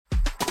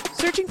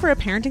Searching for a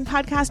parenting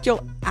podcast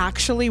you'll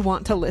actually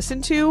want to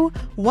listen to?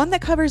 One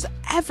that covers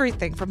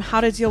everything from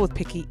how to deal with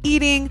picky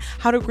eating,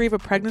 how to grieve a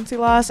pregnancy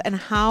loss, and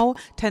how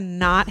to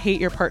not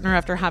hate your partner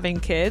after having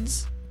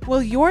kids?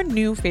 Well, your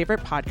new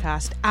favorite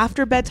podcast,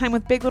 After Bedtime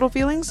with Big Little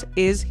Feelings,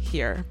 is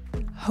here.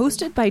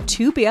 Hosted by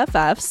two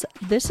BFFs,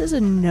 this is a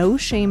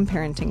no-shame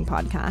parenting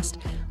podcast.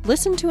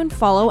 Listen to and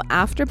follow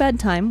After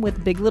Bedtime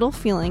with Big Little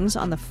Feelings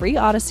on the free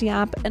Odyssey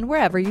app and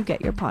wherever you get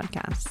your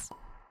podcasts.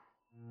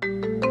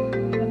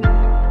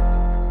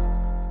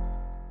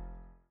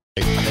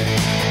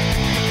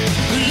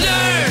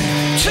 Learn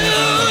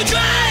to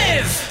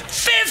drive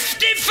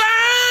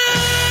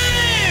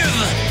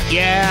 55!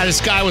 Yeah, this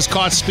guy was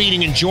caught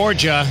speeding in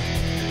Georgia.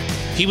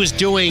 He was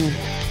doing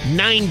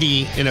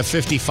 90 in a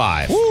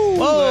 55.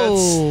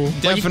 Whoa.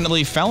 That's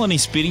definitely felony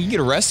speeding. You get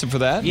arrested for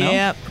that.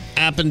 Yep. No?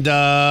 Happened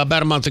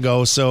about a month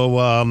ago.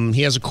 So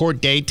he has a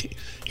court date.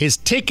 His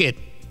ticket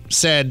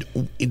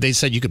they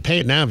said you could pay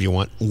it now if you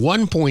want.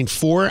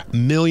 $1.4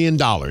 million.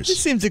 This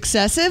seems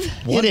excessive.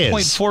 It is.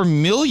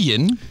 $1.4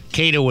 million?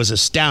 Cato was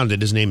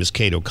astounded. His name is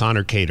Cato.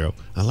 Connor Cato.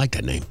 I like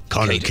that name.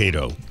 Connor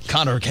Cato.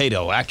 Connor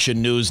Cato,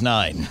 Action News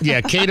 9. Yeah,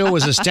 Cato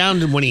was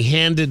astounded when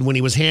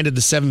he was handed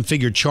the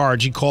seven-figure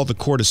charge. He called the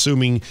court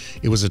assuming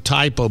it was a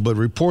typo, but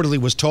reportedly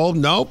was told,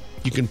 nope,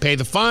 you can pay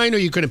the fine or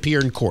you can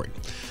appear in court.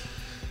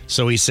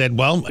 So he said,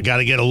 well, I got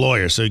to get a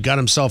lawyer. So he got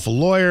himself a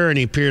lawyer and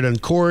he appeared in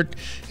court.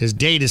 His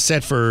date is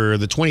set for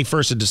the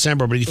 21st of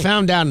December, but he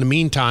found out in the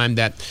meantime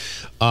that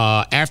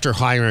after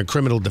hiring a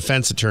criminal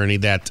defense attorney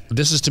that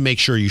this is to make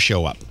sure you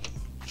show up.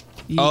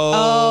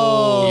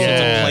 Oh.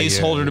 Yeah, it's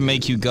a placeholder to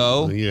make you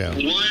go? Yeah.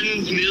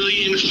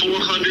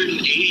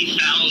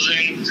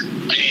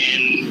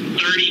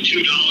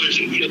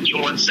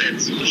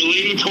 $1,480,032.51. The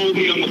lady told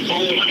me on the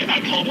phone, I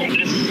told her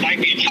this might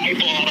be a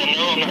typo, I don't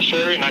know, I'm not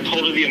sure, and I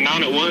told her the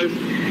amount it was.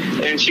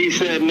 And she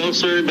said, no,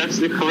 sir, that's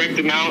the correct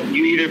amount.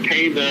 You either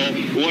pay the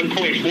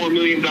 $1.4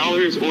 million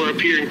or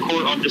appear in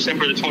court on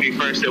December the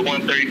 21st at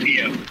 1:30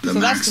 p.m. The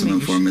maximum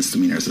for a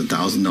misdemeanor is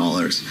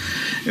 $1,000.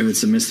 If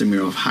it's a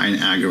misdemeanor of high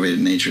and aggravated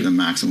nature, the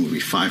maximum would be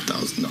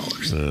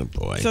 $5,000. Oh,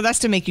 boy. So that's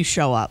to make you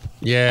show up.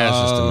 Yeah, it's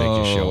just to make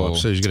you show up.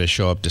 So he's going to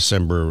show up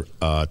December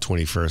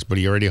 21st, but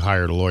he already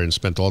hired a lawyer and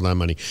spent all that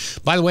money.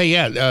 By the way,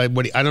 yeah, I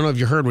don't know if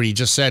you heard what he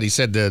just said. He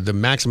said the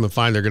maximum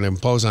fine they're going to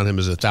impose on him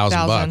is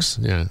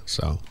 $1,000. Yeah,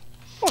 so...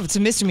 Well, if it's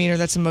a misdemeanor,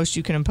 that's the most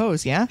you can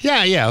impose, yeah?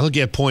 Yeah, he'll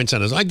get points on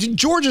his...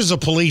 Georgia's a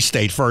police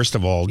state, first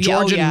of all.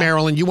 Georgia and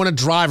Maryland, you want to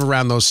drive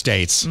around those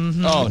states.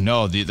 Mm-hmm. Oh,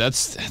 no,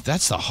 that's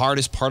the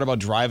hardest part about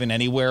driving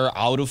anywhere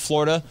out of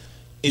Florida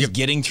is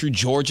getting through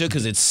Georgia,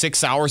 because it's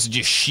 6 hours of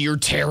just sheer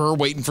terror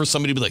waiting for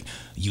somebody to be like,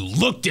 you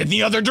looked in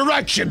the other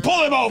direction,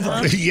 pull him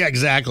over. Yeah,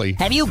 exactly.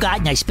 Have you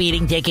gotten a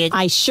speeding ticket?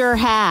 I sure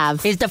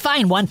have. Is the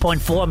fine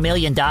 $1.4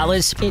 million?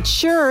 It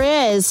sure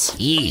is.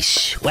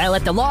 Yeesh. Well,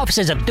 at the law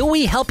offices of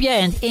Dewey Help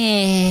Ya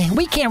and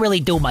we can't really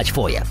do much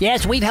for you.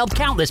 Yes, we've helped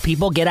countless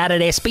people get out of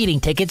their speeding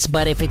tickets,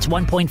 but if it's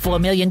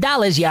 $1.4 million,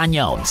 you're on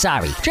your own.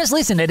 Sorry. Just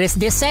listen to this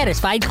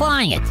dissatisfied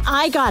client.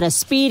 I got a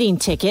speeding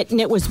ticket and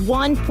it was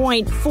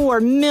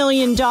 $1.4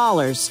 million.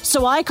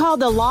 So I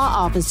called the law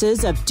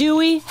offices of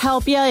Dewey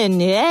Help Ya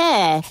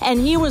and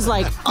he was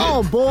like,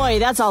 oh boy,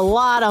 that's a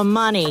lot of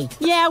money.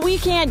 Yeah, we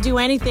can't do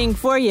anything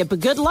for you,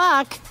 but good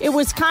luck. It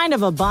was kind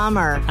of a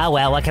bummer. Oh,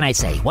 well, what can I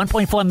say?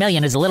 $1.4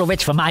 million is a little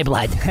rich for my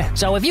blood.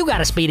 So if you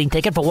got a speeding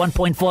ticket for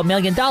 $1.4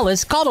 million,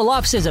 call the law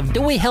offices of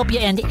Dewey Help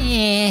Ya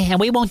and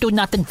we won't do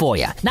nothing for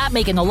you. Not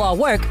making the law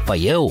work for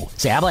you.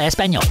 Se habla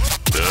español.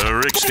 The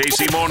Rick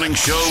Stacy Morning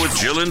Show with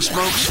Jill and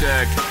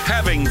Smokestack.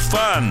 Having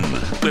fun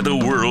with a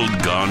world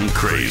gone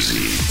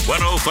crazy.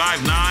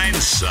 105.9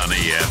 Sunny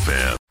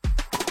FM.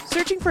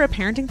 Searching for a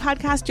parenting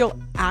podcast you'll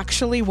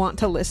actually want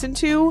to listen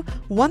to?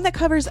 One that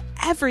covers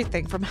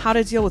everything from how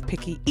to deal with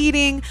picky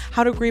eating,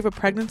 how to grieve a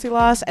pregnancy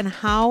loss, and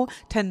how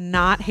to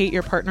not hate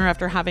your partner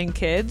after having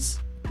kids?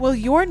 Well,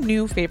 your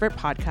new favorite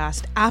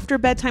podcast, After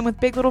Bedtime with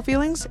Big Little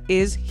Feelings,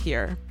 is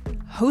here.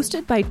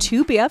 Hosted by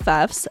two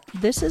BFFs,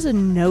 this is a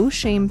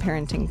no-shame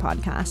parenting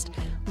podcast.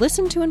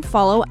 Listen to and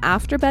follow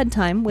After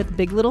Bedtime with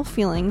Big Little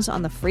Feelings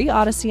on the free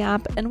Odyssey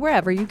app and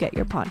wherever you get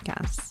your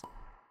podcasts.